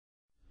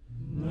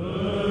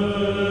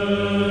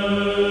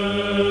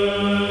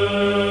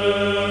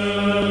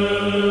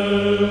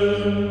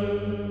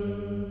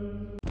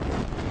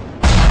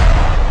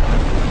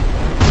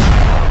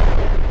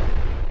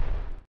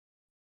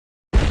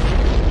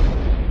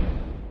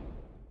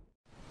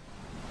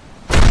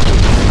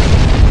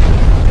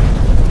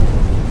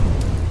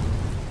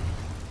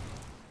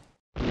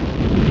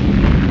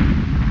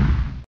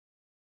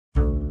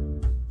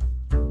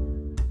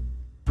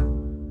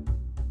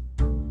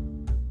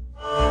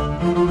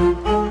A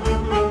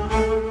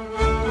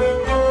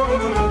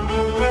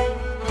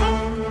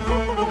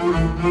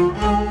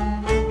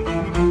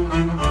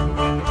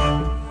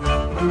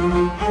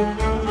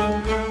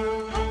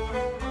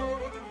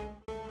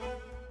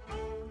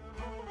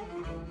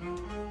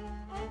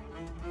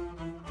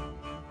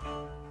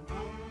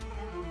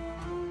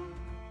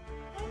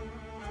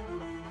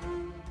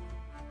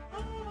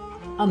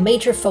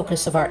major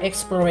focus of our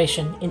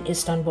exploration in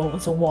Istanbul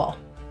was a wall.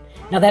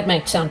 Now that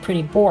might sound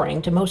pretty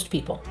boring to most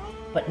people,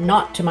 but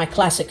not to my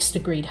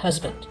classics-degreed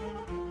husband.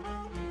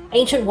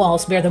 Ancient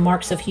walls bear the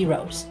marks of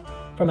heroes.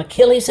 From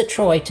Achilles at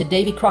Troy to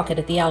Davy Crockett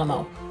at the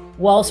Alamo,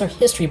 walls are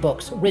history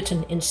books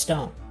written in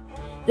stone.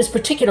 This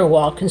particular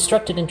wall,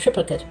 constructed in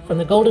triplicate from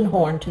the Golden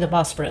Horn to the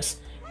Bosphorus,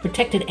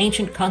 protected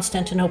ancient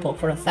Constantinople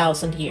for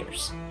 1,000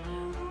 years.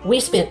 We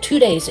spent 2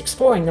 days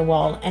exploring the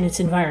wall and its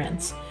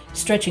environs,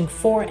 stretching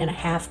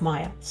 4.5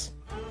 miles.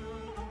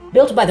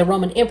 Built by the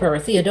Roman Emperor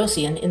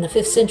Theodosian in the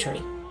 5th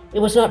century, it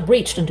was not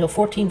breached until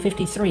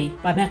 1453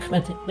 by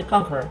Mehmed the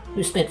Conqueror,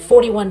 who spent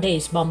 41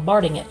 days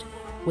bombarding it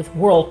with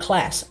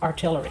world-class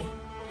artillery.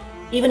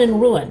 Even in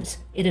ruins,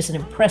 it is an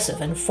impressive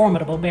and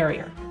formidable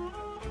barrier.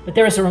 But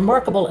there is a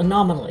remarkable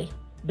anomaly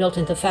built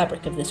into the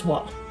fabric of this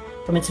wall.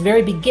 From its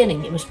very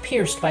beginning, it was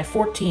pierced by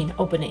 14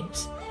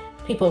 openings.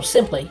 People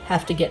simply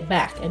have to get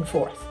back and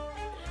forth.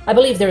 I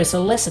believe there is a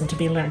lesson to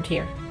be learned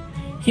here.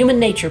 Human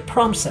nature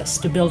prompts us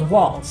to build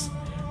walls,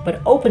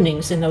 but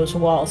openings in those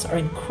walls are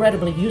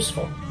incredibly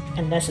useful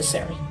and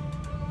necessary.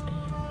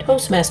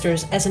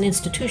 Toastmasters as an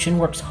institution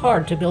works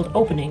hard to build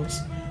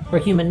openings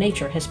where human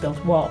nature has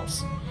built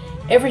walls.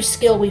 Every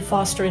skill we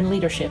foster in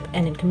leadership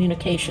and in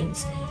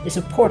communications is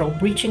a portal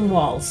breaching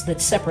walls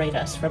that separate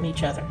us from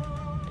each other.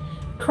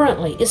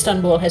 Currently,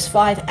 Istanbul has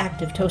 5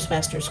 active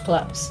Toastmasters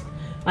clubs.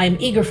 I am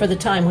eager for the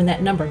time when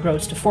that number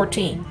grows to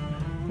 14,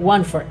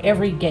 one for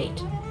every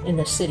gate in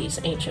the city's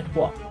ancient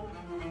wall.